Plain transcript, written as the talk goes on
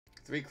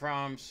3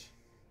 croms.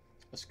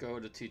 Let's go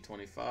to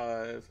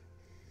T25.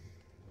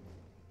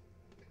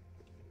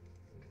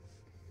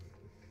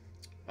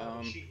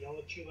 Does she yell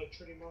at you like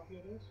Trinity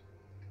Mafia does?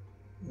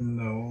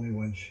 No, only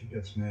when she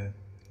gets mad.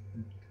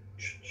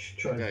 She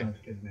tries not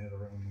to get mad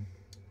around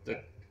me.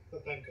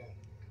 But thank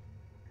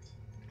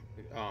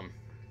God.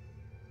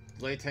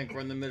 Lay tank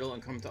run the middle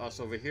and come to us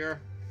over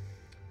here.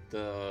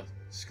 The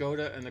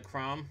Skoda and the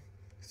Crom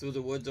through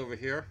the woods over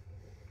here.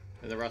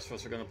 And the rest of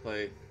us are going to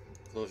play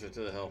closer to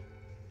the hill.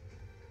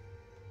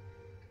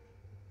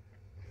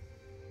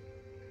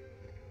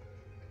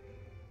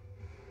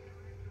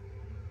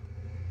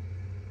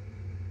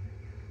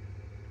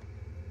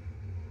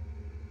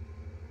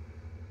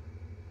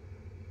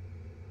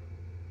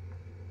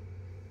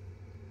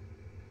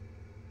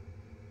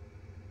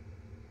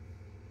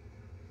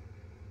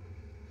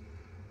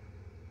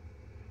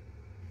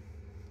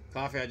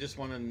 Coffee, I just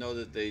want to know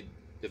that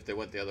if they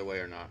went the other way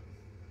or not.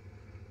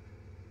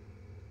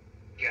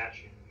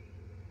 Gotcha.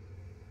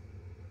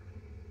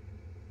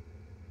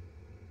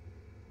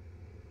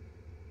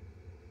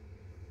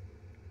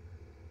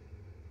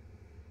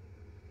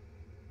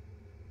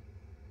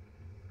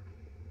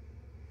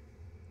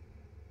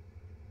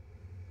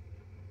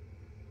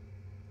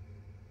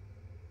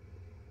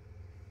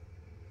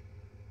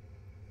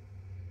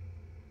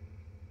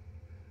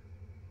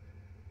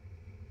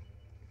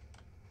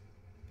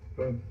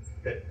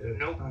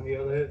 Nope. On the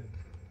other head.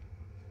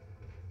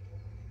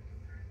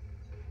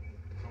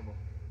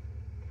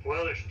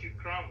 Well, there's 2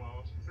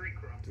 Cromwells, 3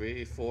 Cromwells.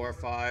 3, 4,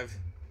 5.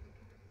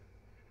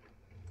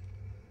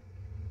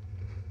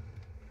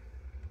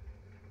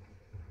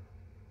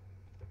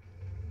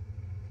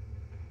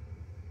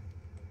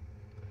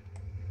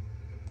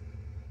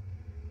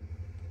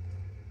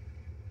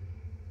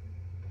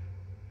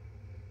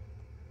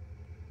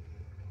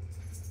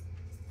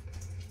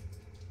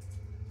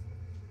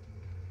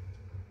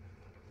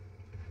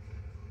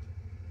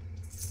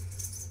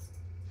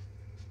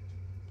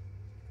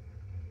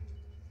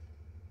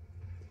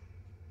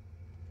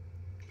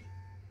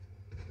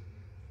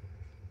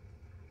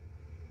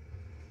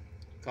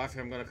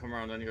 Coffee, I'm going to come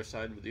around on your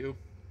side with you.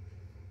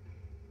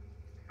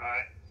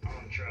 Alright, I'm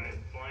going to try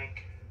and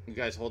flank. You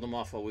guys hold them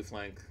off while we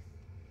flank.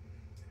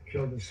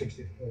 Kill the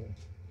 64.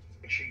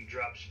 Make sure you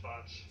drop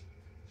spots.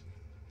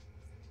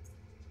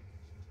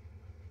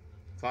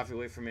 Coffee,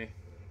 wait for me.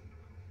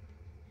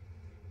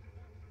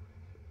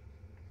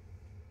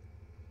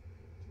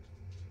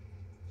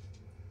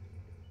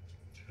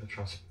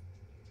 Trust.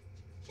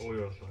 Oh,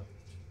 yours, man.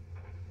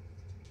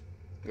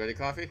 Ready,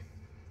 Coffee?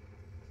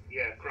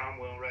 Yeah,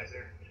 Cromwell right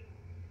there.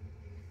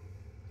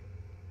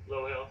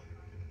 Low health.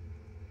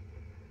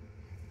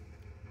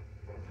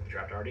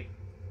 Dropped already?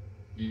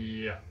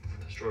 Yeah.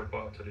 Destroyed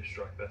bottom to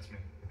destruct, that's me.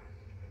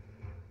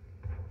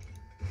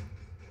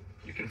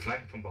 You can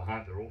flank from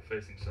behind, they're all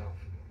facing south.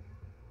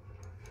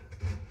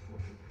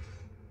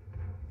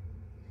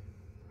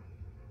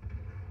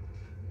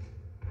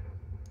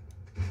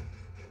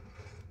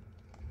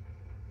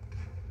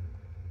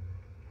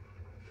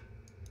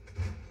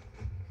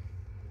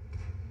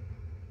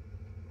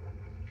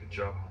 Good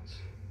job, Hans.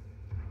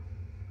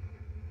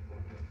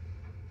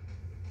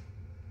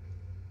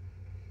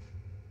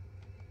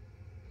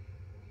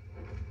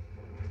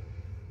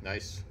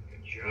 Nice.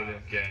 Good job.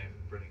 Brilliant game,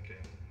 brilliant game.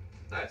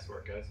 Nice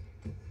work, guys.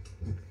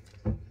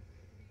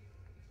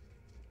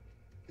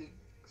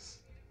 Thanks.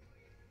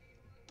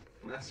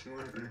 Last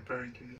one referring to me.